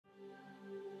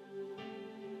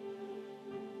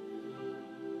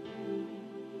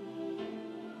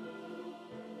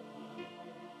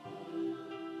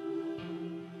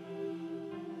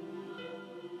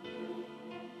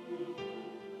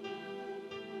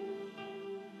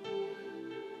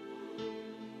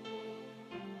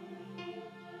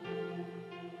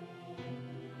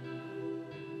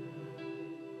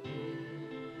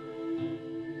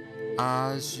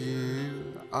as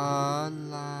you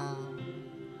allow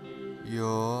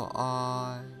your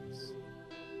eyes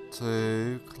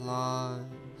to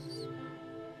close.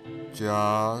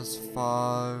 Just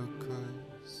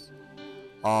focus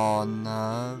on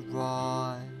the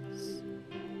rise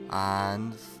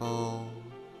and fall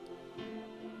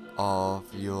of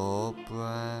your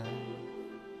breath,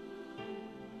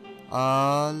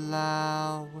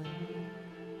 allowing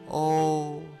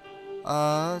all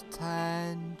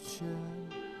attention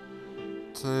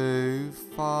to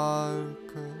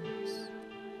focus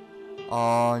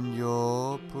on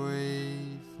your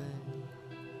breathing,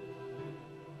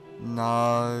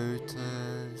 noticing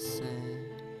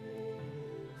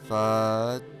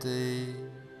the deep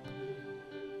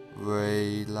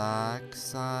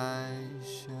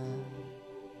relaxation,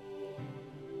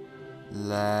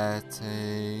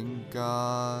 letting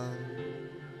go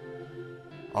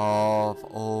of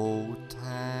all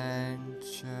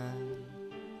tension,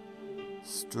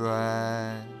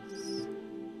 stress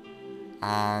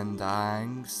and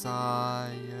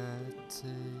anxiety,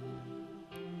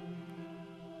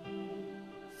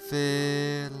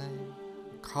 feeling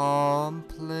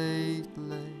completely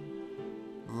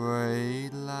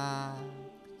relaxed.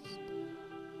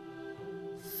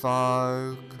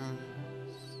 Focus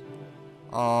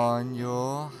on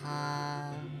your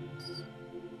hands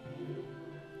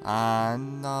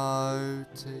and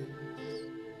notice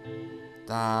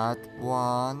that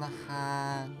one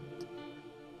hand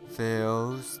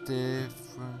feels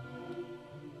different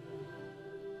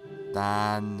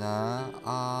than the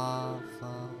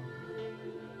other,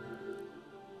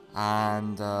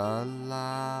 and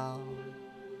allow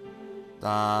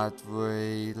that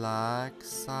relaxation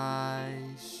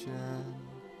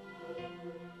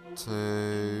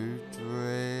to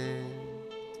drift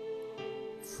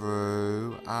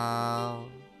throughout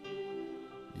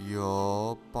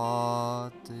your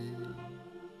body,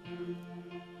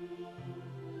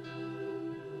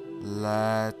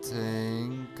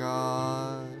 letting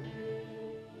go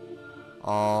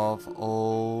of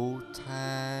all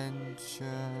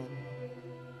tension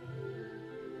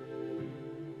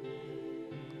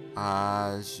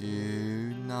as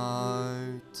you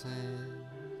notice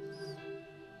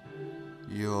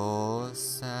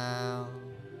yourself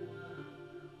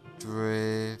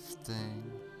drifting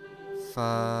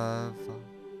further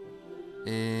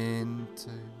into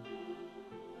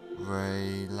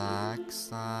relaxation.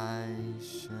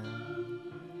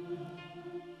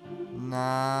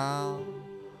 Now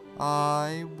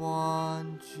I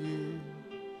want you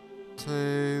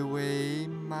to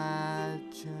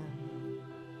imagine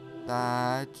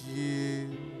that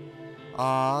you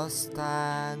are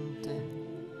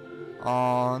standing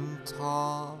on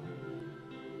top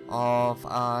of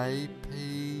a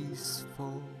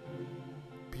peaceful,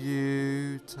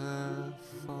 beautiful,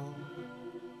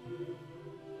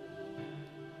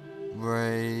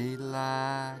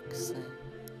 relaxing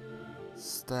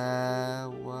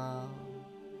stairwell,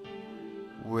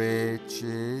 which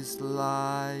is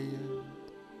layered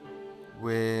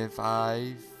with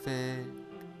a thick,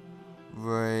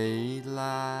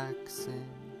 relaxing,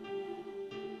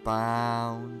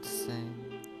 bouncing,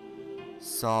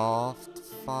 soft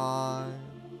foam,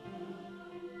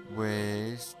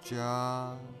 which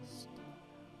just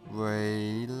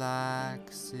relaxes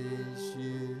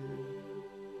you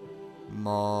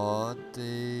more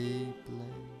deeply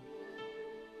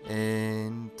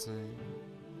into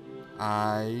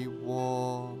a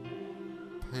warm,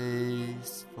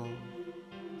 peaceful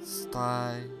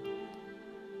state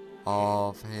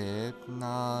of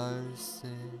hypnosis.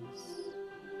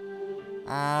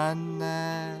 And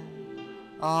there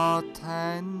are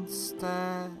 10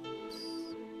 steps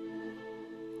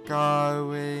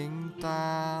going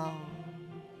down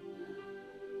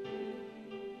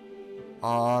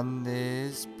on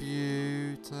this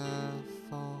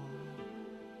beautiful,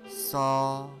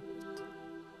 soft,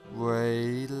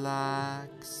 relaxing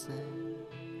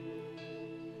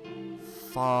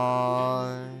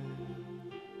foam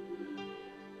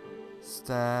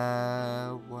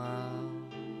stairwell.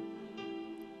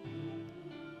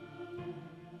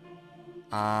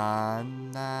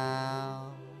 And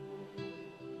now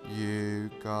you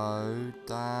go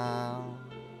down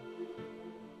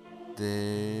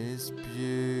this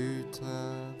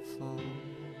beautiful,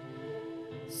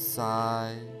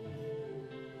 safe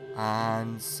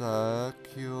and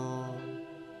secure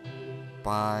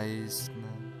basement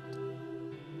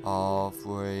of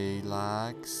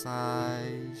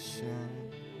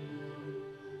relaxation,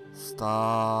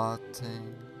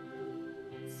 starting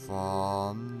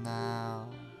from now.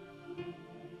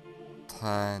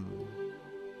 10.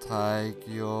 Take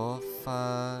your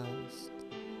first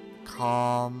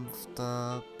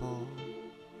comfortable.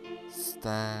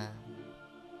 Step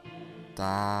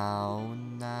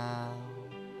down now,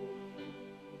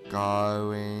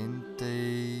 going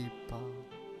deeper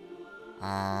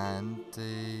and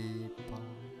deeper.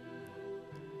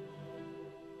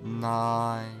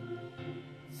 9,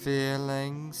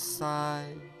 feeling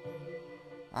safe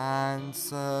and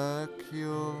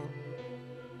secure,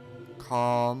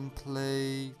 completely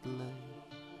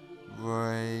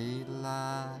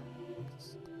relaxed,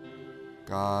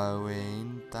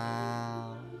 going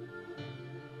down,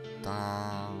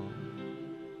 down,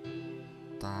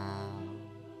 down.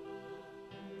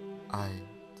 8,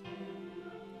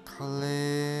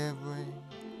 clearing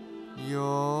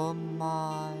your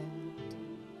mind,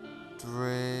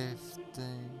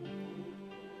 drifting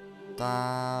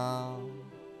down,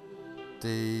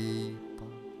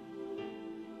 deeper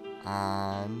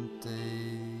and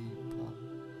deeper.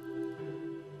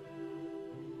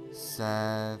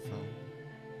 7,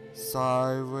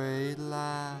 so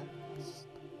relaxed,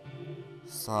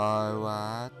 so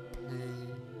at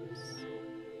peace,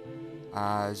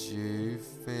 as you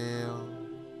feel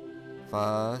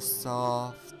the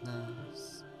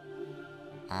softness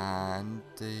and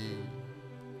deep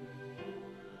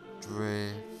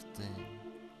drifting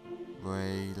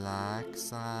relaxation.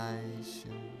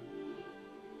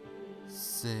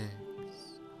 6,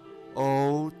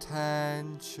 all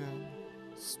tension,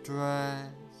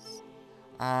 stress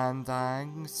and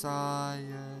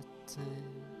anxiety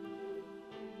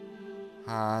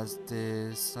has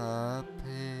disappeared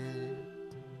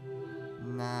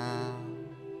now,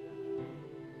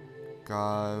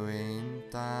 going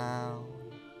down,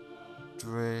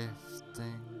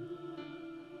 drifting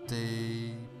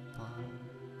deeper.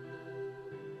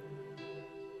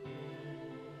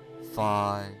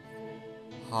 5,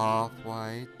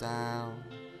 halfway down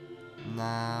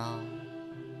now,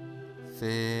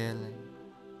 feeling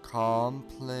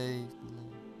completely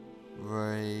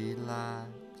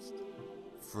relaxed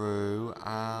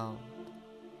throughout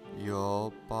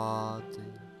your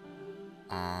body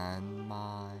and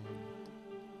mind.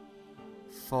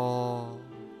 4,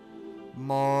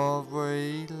 more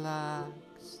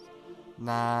relaxed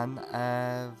than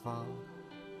ever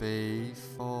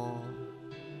before,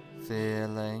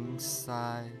 feeling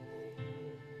safe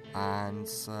and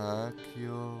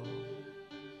secure.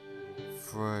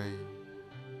 3,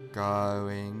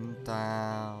 going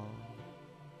down,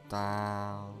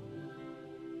 down,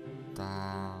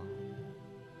 down,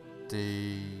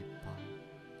 deeper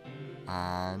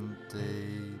and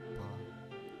deeper.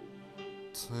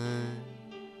 2,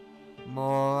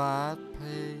 more at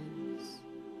peace,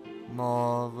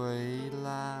 more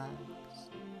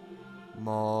relaxed,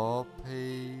 more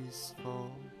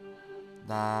peaceful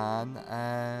than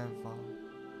ever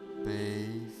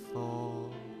before.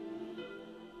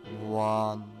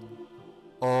 1,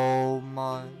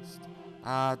 almost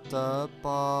at the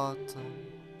bottom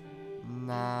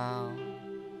now.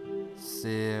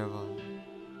 0,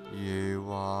 you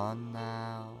are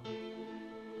now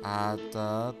at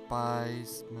the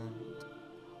basement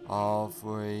of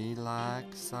relaxation,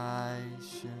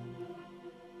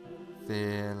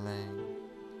 feeling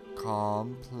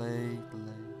completely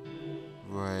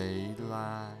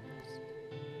relaxed.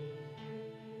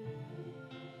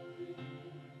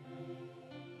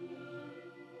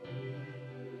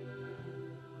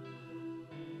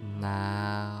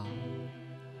 Now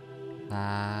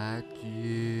that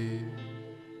you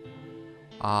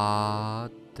are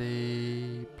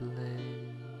deeply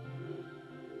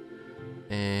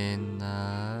in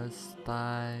a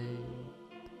state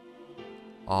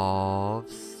of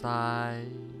safe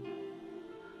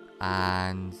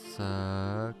and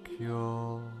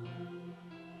secure,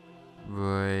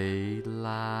 relaxing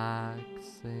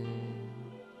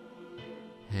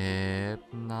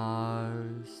hypnosis,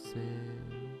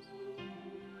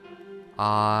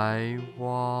 I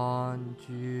want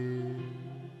you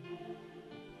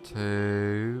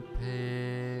to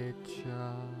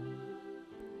picture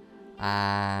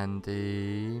and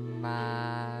imagine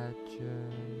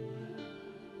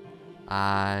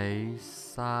a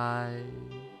safe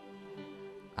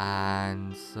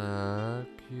and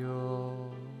secure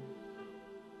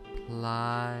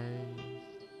place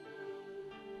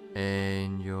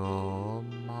in your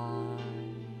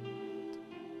mind.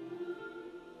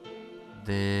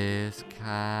 This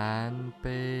can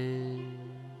be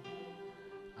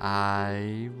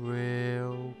a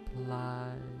real place,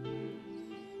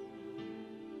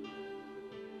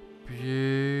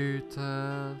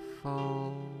 beautiful,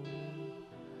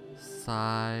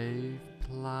 safe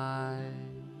place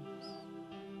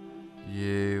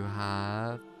you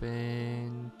have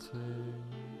been to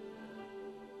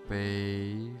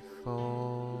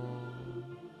before,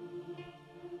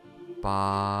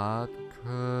 but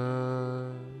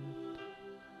could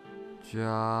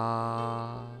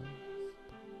just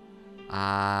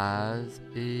as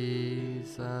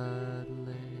easily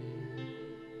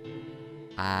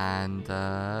and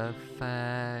effectively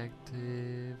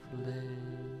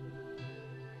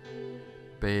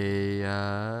be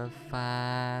a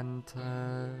fantasy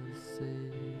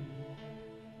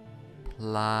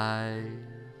place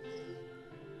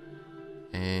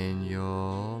in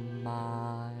your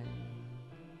mind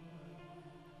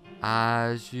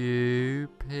as you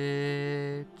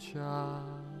picture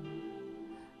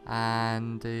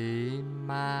and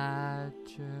imagine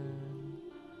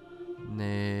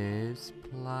this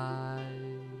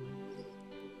place.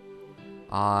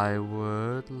 I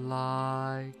would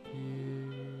like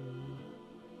you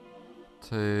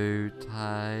to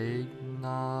take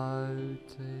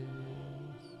notice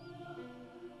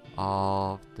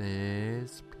of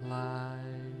this place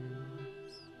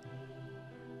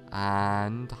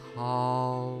and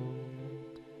hold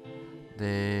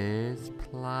this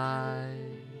place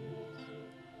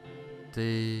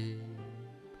deep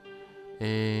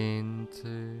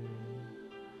into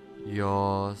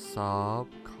your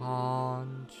subconscious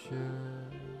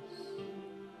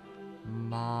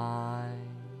mind,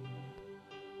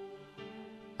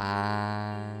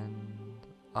 and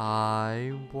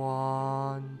I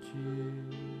want you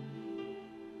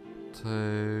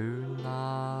to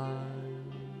know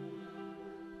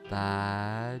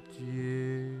that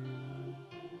you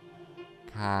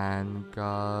can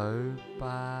go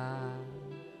back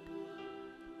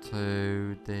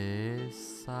to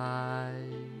this safe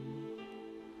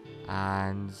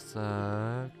and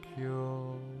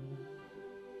secure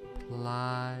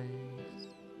place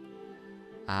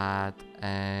at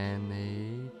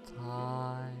any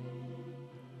time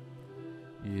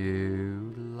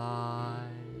you like,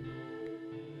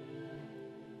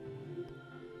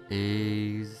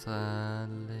 easily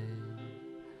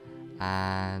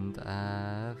and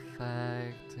effectively.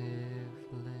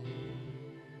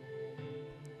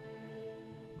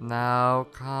 Now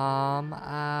come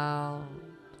out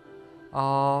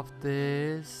of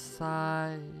this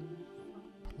safe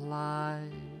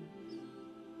place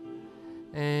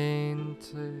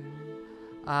into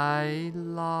a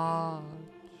large,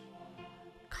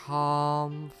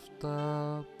 comfortable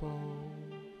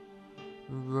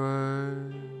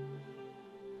room,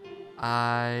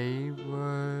 a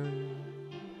room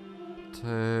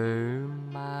to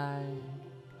make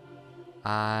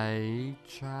a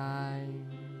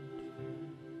change,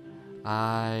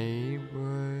 a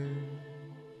room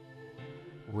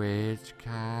which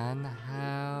can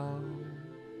help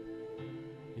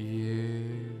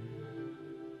you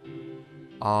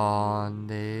on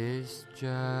this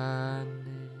journey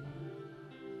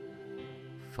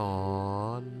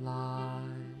for life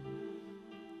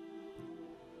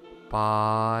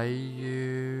by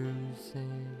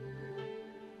using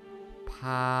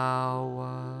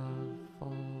powerful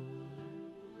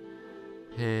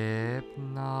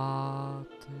hypnotic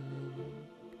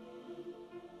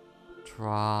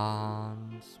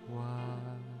trance work,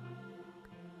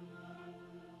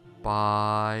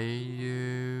 by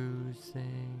using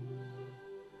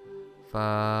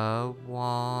the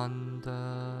wonderful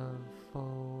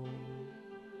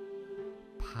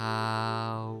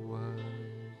powers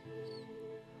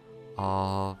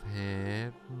of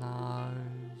hypnosis.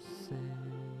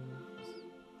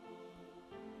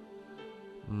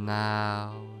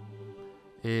 Now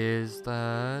is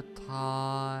the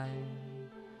time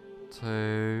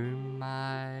to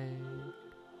make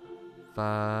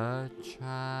the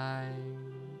change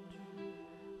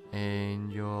in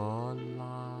your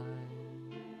life.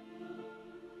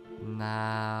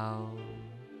 Now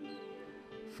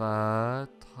the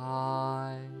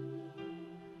time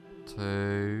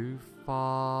to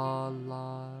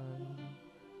follow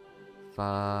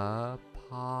the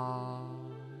path,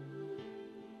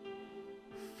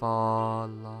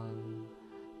 follow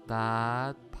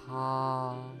that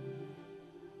path,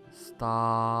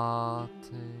 starting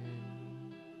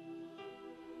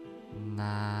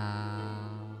now.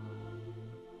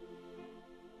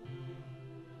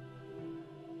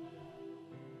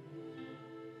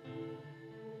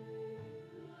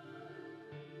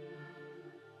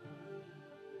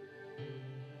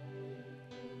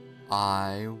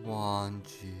 I want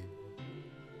you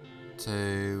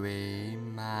to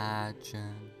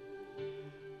imagine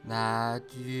that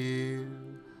you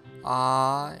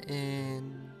are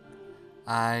in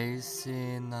a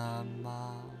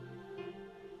cinema.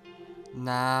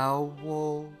 Now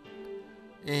walk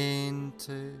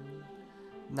into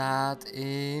that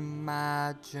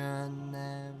imaginary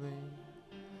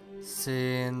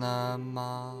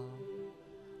cinema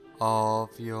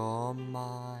of your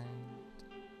mind.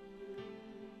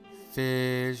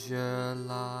 Visualize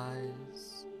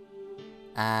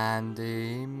and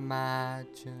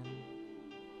imagine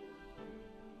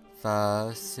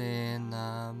the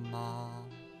cinema.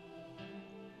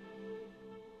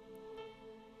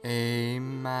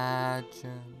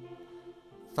 Imagine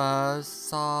the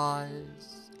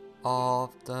size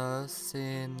of the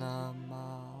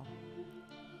cinema,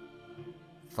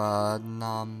 the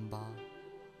number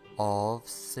of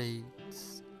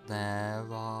seats there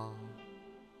are,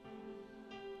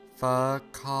 the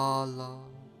color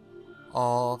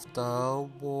of the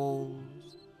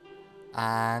walls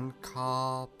and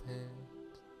carpet,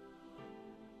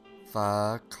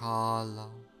 the color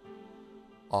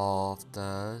of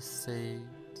the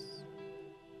seats,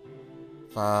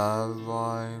 the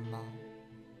aroma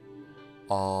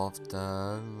of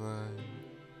the room,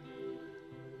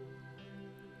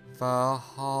 the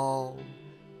whole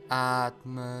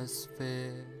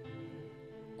atmosphere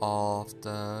of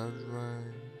the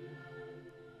room.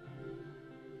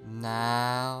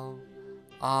 Now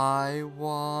I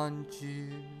want you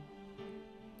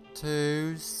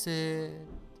to sit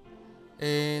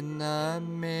in the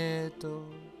middle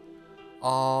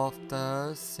of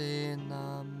the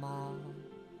cinema,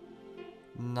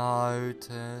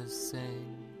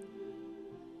 noticing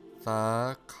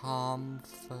the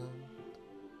comfort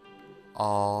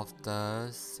of the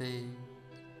seat.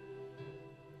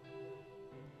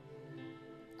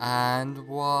 And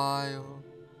while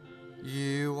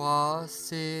you are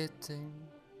sitting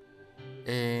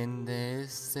in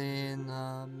this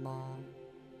cinema,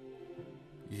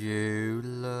 you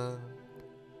look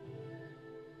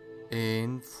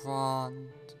in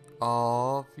front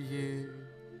of you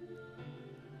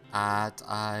at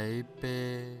a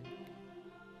big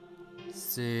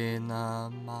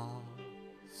cinema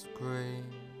screen,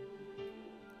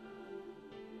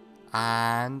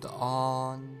 and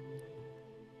on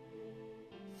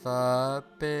the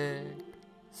big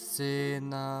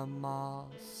cinema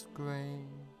screen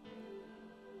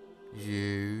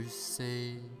you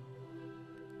see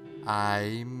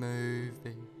a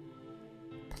movie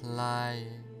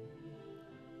playing.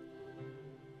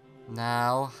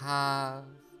 Now have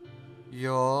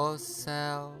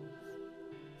yourself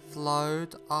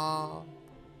float up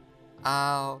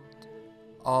out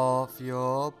of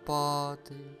your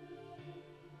body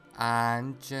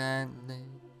and gently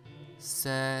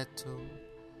settle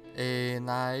in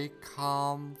a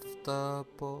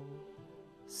comfortable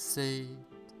seat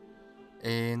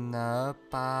in the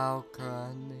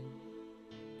balcony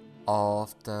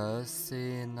of the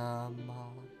cinema,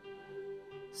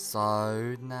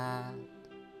 so that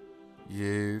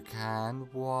you can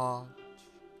watch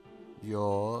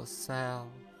yourself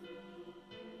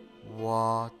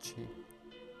watching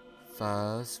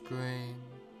the screen.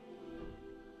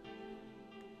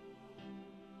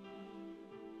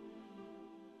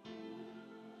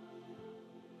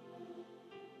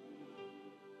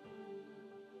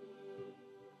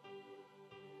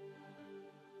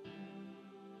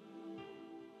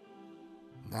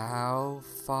 Now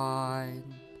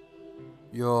find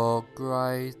your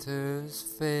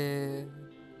greatest fear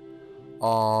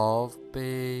of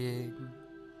being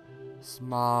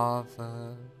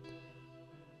smothered.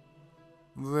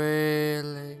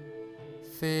 Really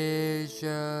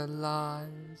visualize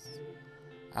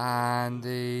and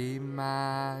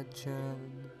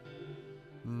imagine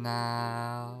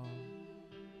now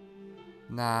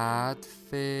that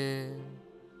fear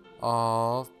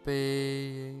of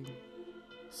being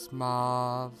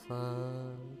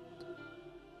smothered.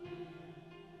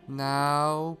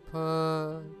 Now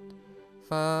put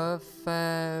the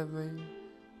very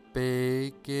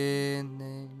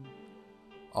beginning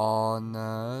on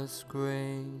the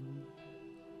screen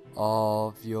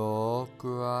of your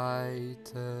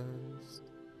greatest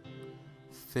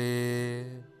fear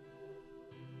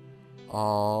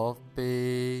of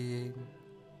being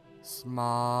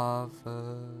smothered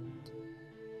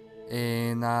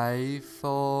in a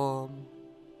form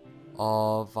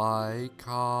of a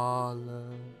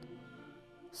colored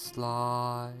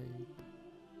slide.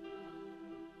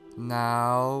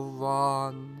 Now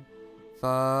run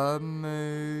the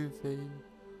movie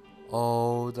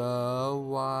all the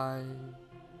way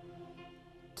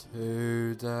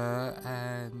to the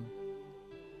end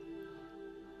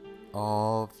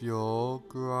of your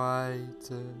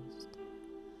greatest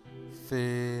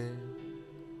fear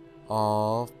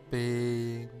of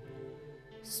being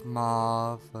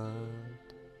smothered.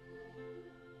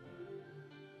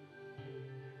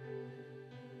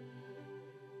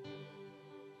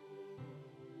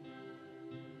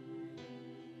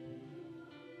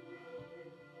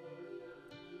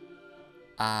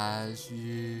 as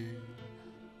you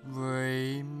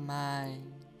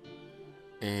remain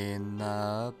in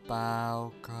the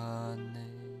balcony,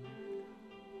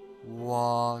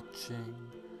 watching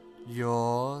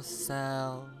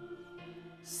yourself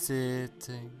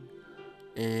sitting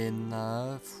in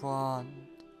the front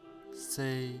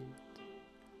seat,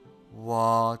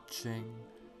 watching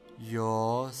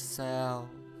yourself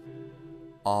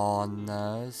on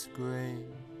the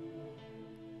screen.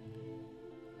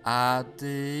 At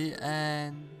the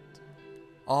end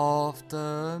of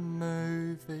the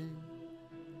movie,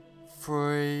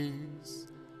 freeze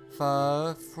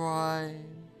the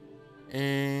frame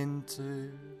into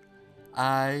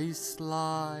a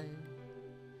slide,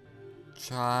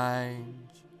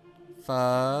 change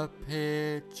the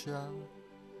picture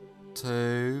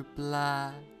to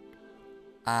black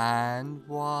and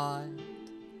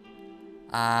white,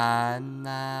 and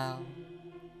now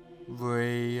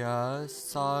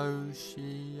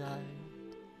reassociate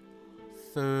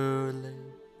fully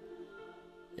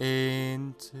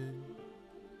into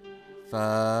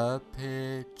the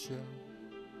picture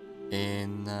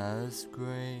in the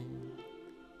screen.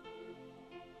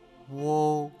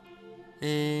 Walk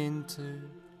into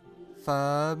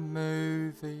the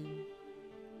movie,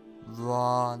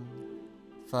 run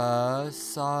the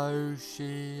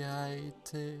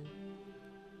associated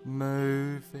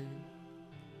movie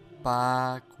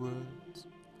backwards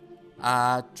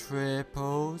at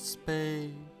triple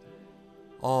speed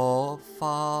or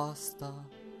faster,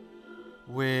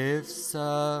 with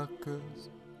circus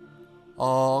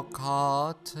or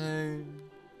cartoon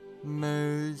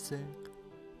music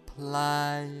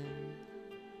playing,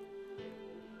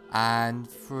 and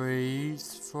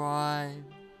freeze frame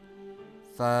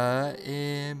the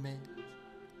image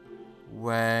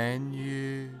when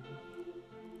you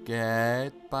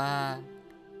get back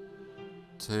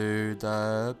to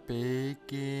the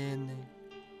beginning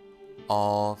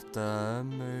of the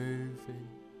movie.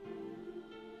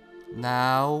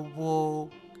 Now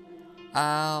walk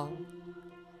out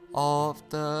of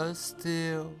the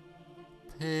still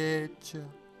picture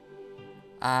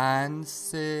and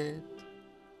sit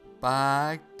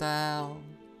back down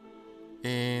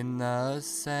in the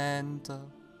center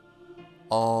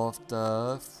of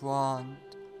the front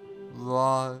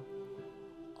row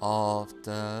of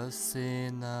the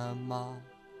cinema.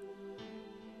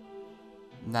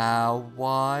 Now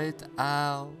white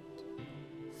out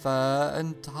the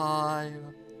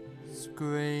entire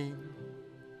screen,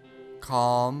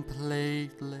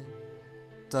 completely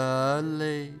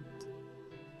delete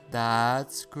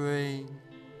that screen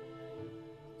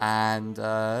and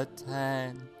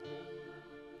attend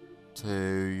to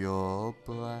your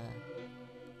breath.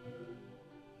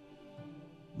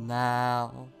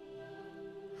 Now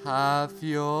have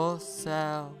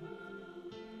yourself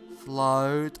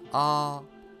float up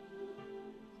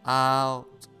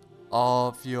out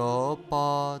of your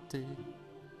body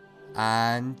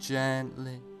and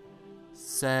gently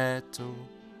settle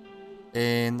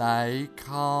in a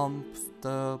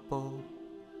comfortable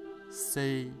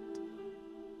seat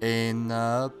in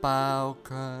the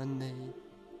balcony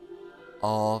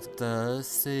of the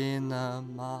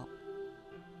cinema,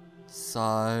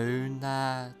 so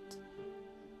that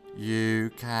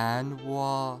you can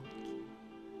watch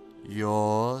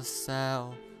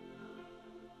yourself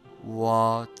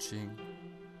watching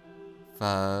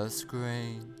the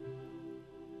screen.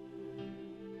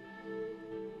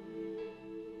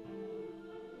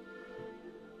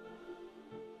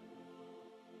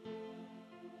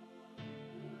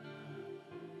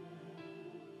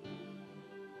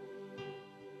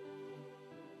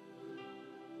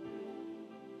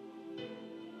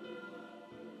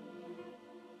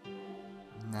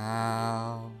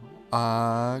 Now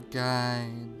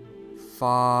again,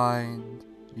 find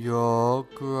your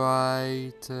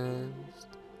greatest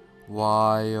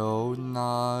while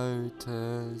noticing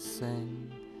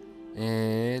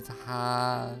it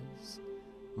has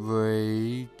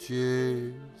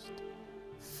reduced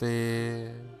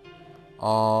fear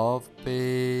of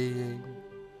being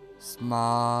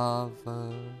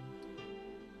smothered.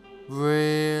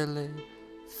 Really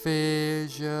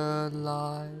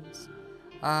visualize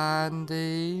and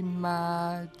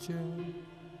imagine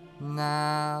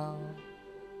now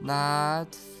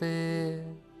that fear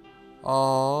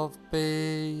of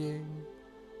being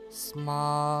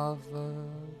smothered.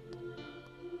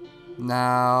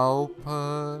 Now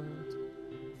put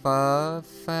the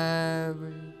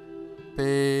very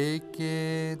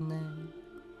beginning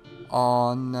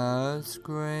on the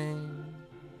screen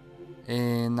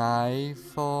in a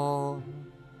form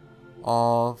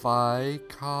of a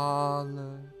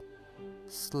colored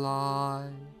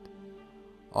slide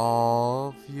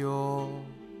of your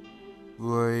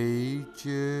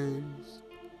reduced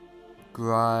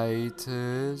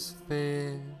greatest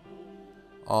fear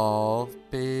of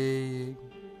being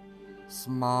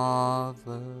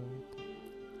smothered.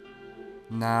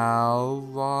 Now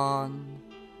run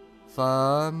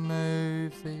the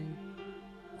movie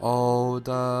all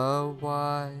the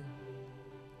way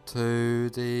to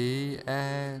the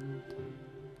end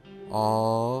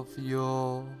of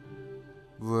your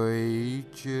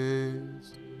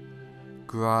reduced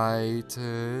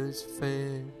greatest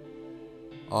fear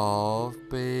of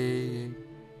being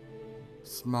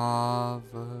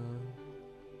smothered.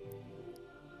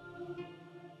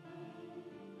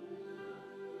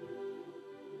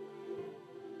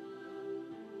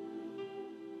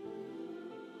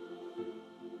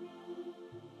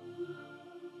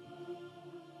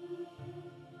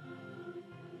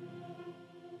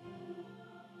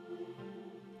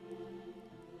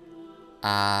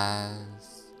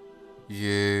 As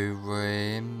you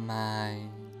remain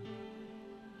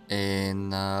in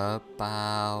the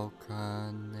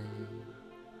balcony,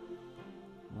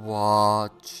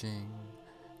 watching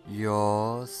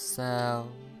yourself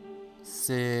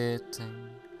sitting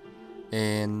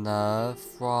in the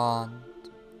front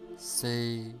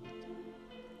seat,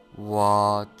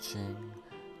 watching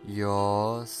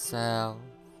yourself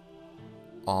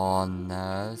on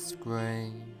the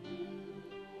screen.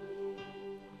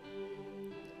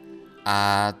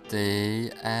 At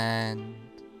the end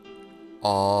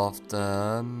of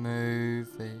the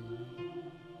movie,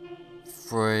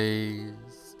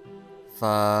 freeze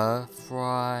the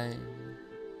frame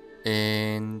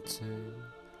into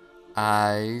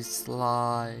a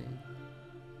slide,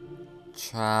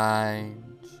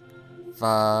 change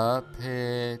the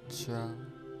picture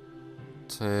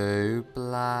to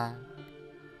black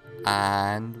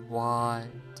and white,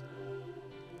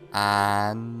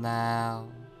 and now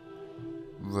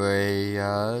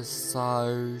reassociate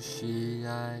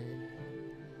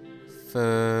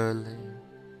fully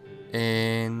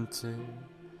into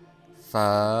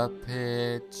the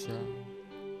picture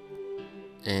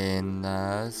in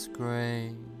the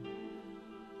screen.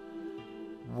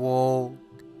 Walk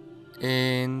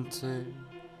into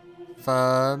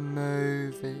the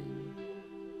movie,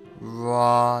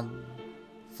 run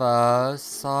the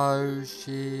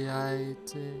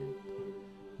associated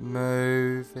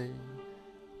movie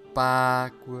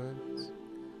backwards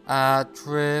at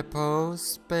triple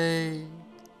speed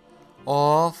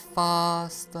or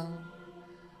faster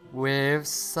with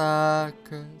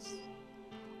circus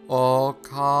or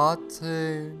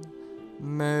cartoon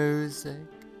music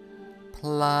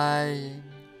playing,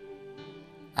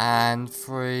 and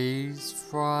freeze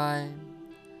frame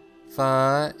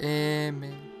the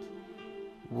image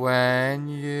when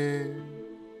you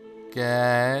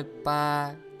get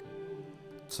back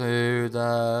to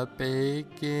the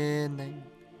beginning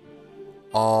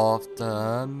of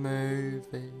the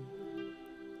movie.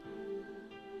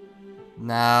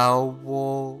 Now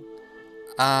walk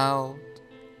out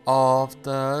of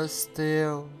the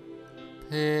still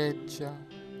picture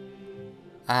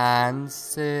and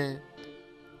sit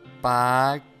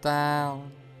back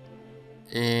down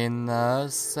in the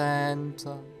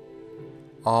center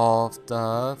of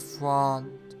the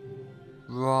front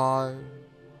row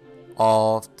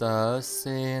of the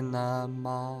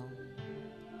cinema.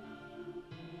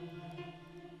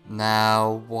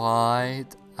 Now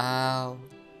wide out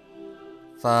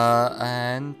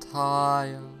the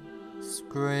entire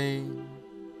screen,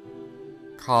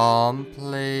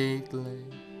 completely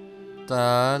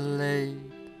delete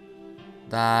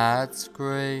that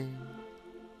screen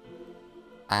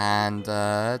and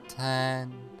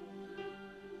attend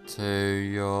to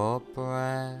your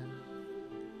breath.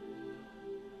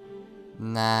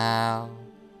 Now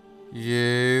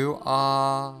you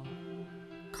are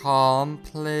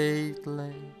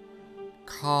completely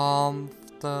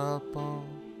comfortable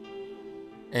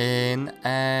in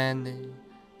any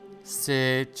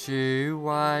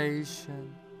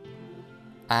situation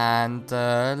and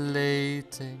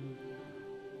deleting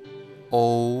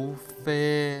all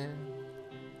fear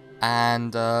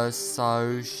and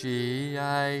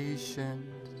associations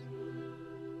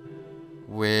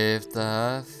with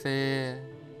the fear,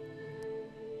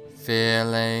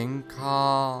 feeling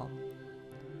calm,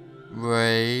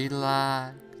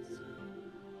 relaxed,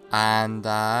 and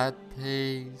at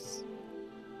peace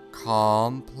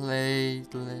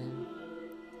completely,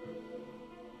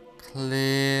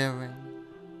 clearing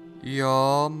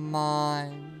your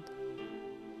mind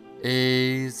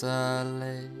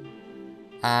easily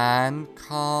and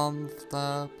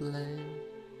comfortably.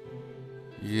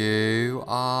 You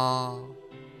are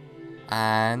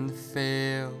and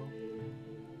feel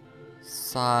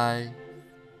safe,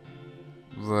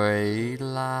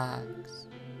 relaxed,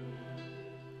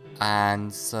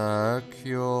 and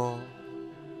secure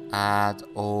at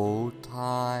all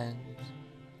times.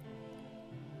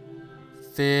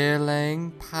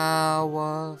 Feeling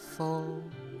powerful,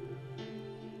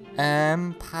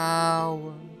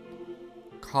 empowered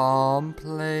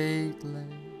completely,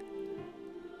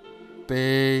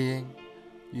 being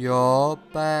your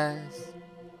best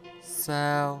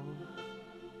self.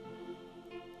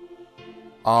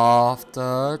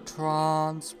 After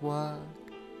trance work,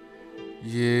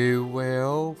 you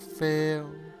will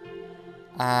feel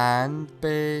and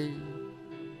be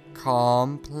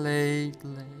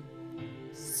completely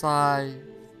safe,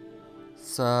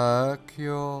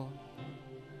 secure,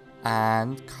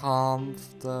 and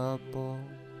comfortable.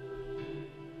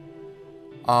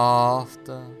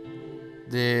 After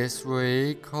this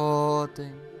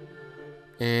recording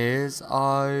is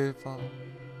over,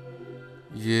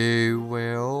 you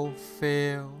will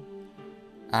feel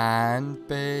and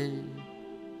be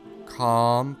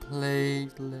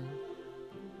completely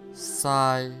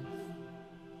safe,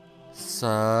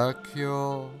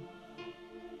 secure,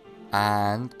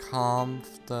 and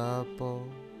comfortable.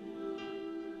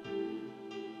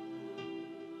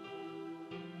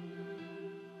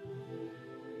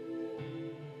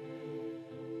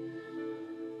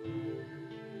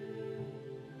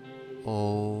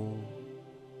 All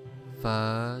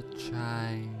the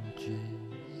changes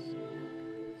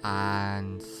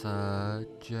and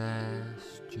suggestions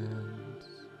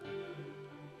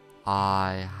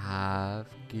I have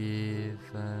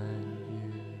given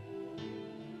you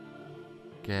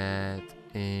get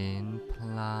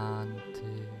implanted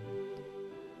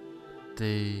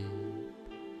deep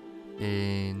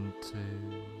into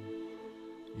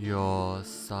your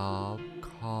subconscious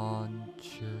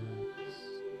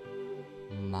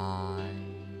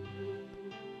mind.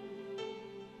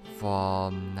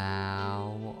 From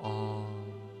now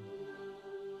on,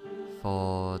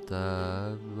 for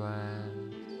the rest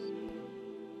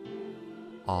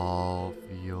of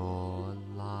your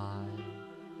life,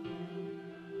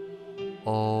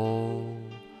 all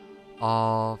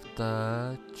of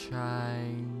the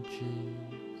changes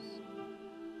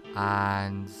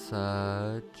and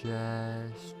suggestions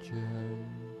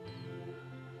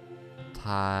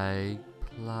take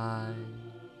place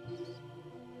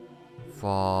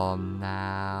from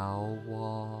now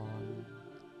on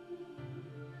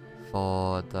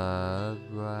for the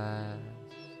rest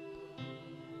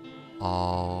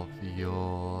of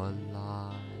your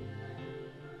life.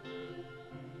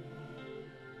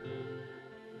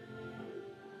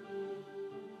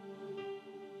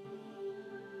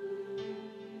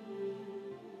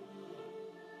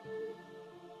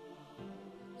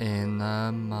 In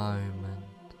a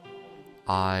moment,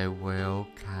 I will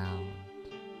count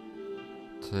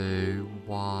to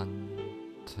 1,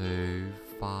 2,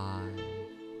 5,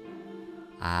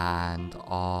 and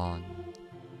on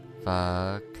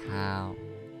the count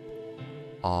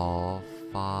of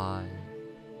 5,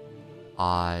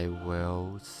 I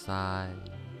will say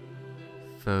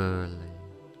fully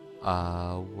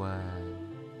aware.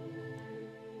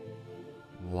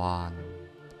 1.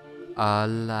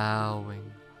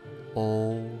 Allowing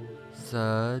all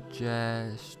suggestions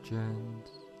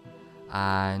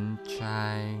and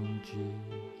changes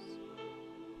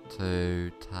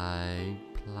to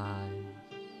take place.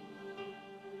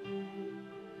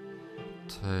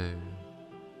 2.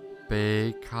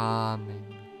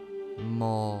 Becoming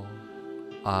more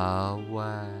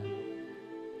aware.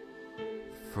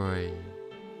 3.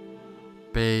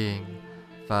 Being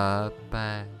the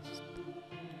best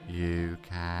you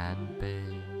can be.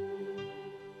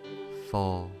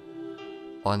 4.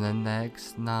 On the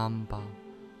next number,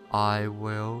 I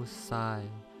will say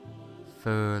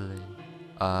fully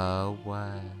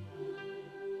aware.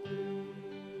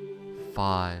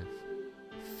 5.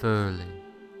 Fully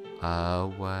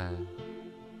aware.